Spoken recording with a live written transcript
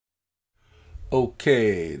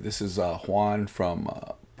Okay, this is Juan from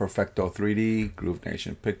Perfecto 3D, Groove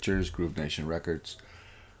Nation Pictures, Groove Nation Records.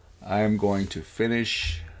 I'm going to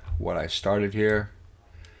finish what I started here,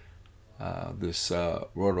 this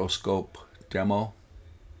Rotoscope demo.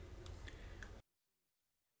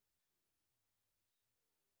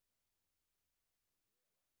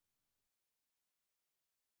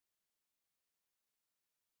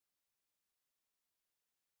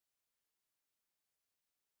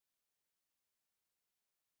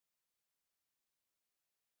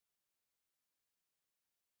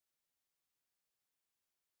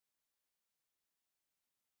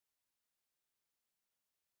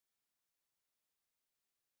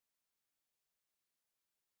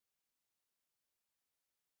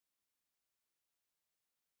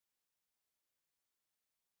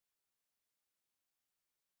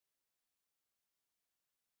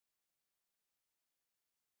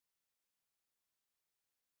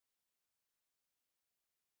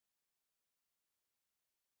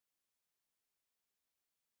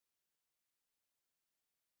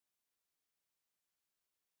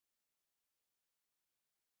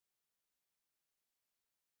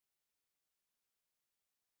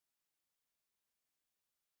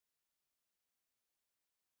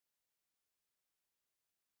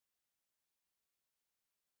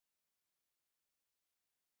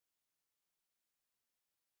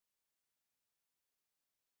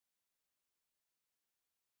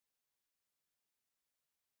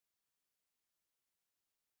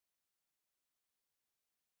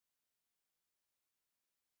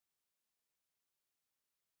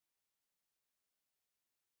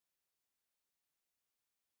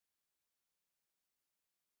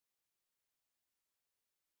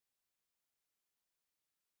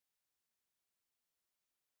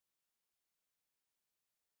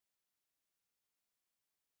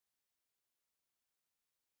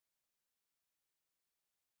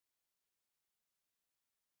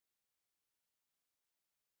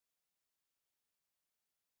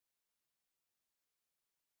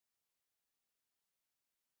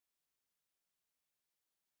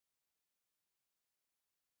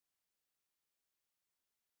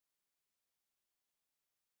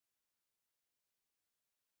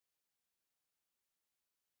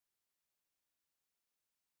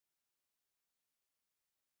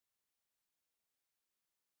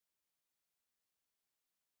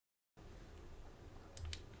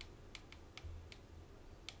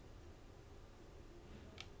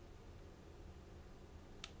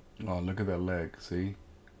 Oh, look at that leg, see?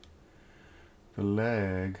 The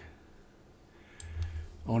leg,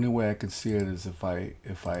 only way I can see it is if I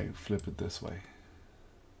flip it this way.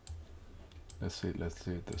 Let's see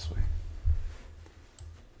it this way.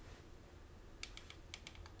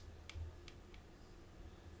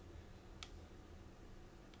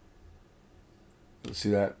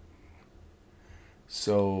 See that?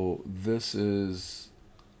 So this is,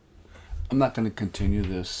 I'm not going to continue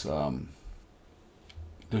this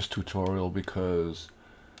this tutorial because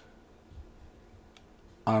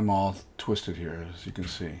I'm all twisted here, as you can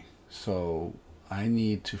see. So I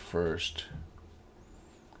need to first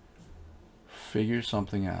figure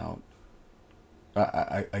something out.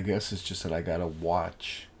 I guess it's just that I gotta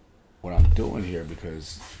watch what I'm doing here,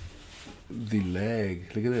 because the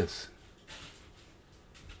leg, look at this,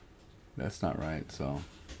 that's not right. So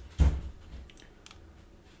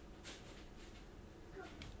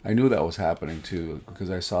I knew that was happening too, because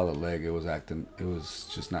I saw the leg, it was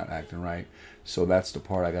just not acting right. So that's the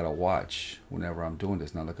part I gotta watch whenever I'm doing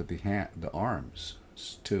this. Now look at the arms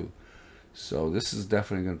too. So this is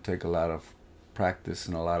definitely gonna take a lot of practice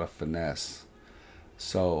and a lot of finesse.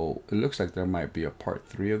 So it looks like there might be a part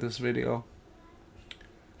 3 of this video.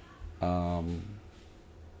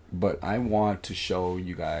 But I want to show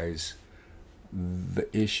you guys the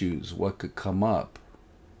issues, what could come up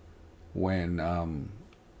when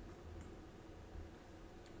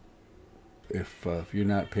if you're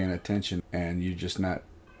not paying attention and you're just not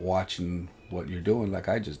watching what you're doing like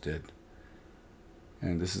I just did.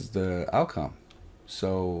 And this is the outcome.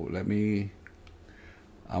 So I'm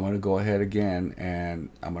gonna go ahead again, and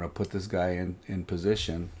I'm gonna put this guy in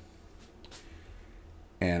position,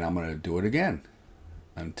 and I'm gonna do it again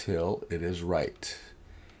until it is right.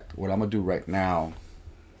 What I'm gonna do right now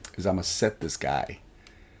is I'm gonna set this guy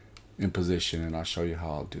in position, and I'll show you how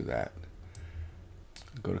I'll do that.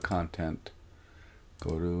 Go to content,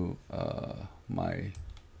 go to let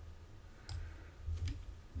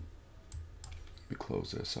me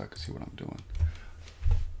close this so I can see what I'm doing.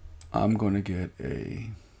 I'm going to get a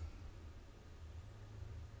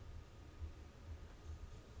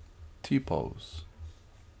T-pose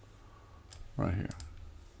right here.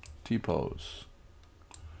 T-pose.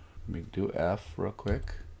 Let me do F real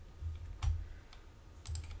quick.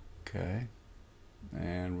 Okay.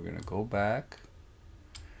 And we're gonna go back.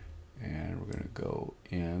 And we're gonna go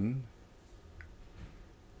in.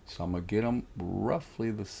 So I'm gonna get them roughly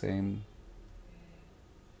the same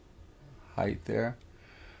height there.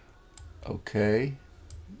 Okay.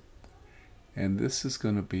 And this is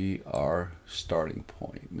gonna be our starting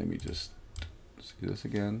point. Let me just see this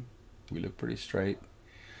again. We look pretty straight.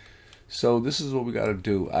 So this is what we got to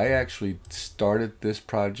do. I actually started this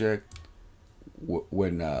project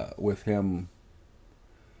with him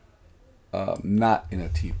not in a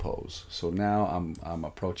T-pose. So now I'm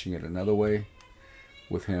approaching it another way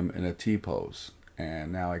with him in a T-pose.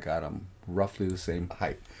 And now I got him roughly the same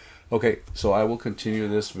height. Okay, so I will continue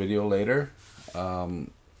this video later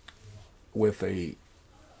with a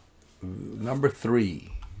number three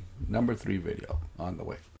video on the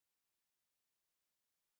way.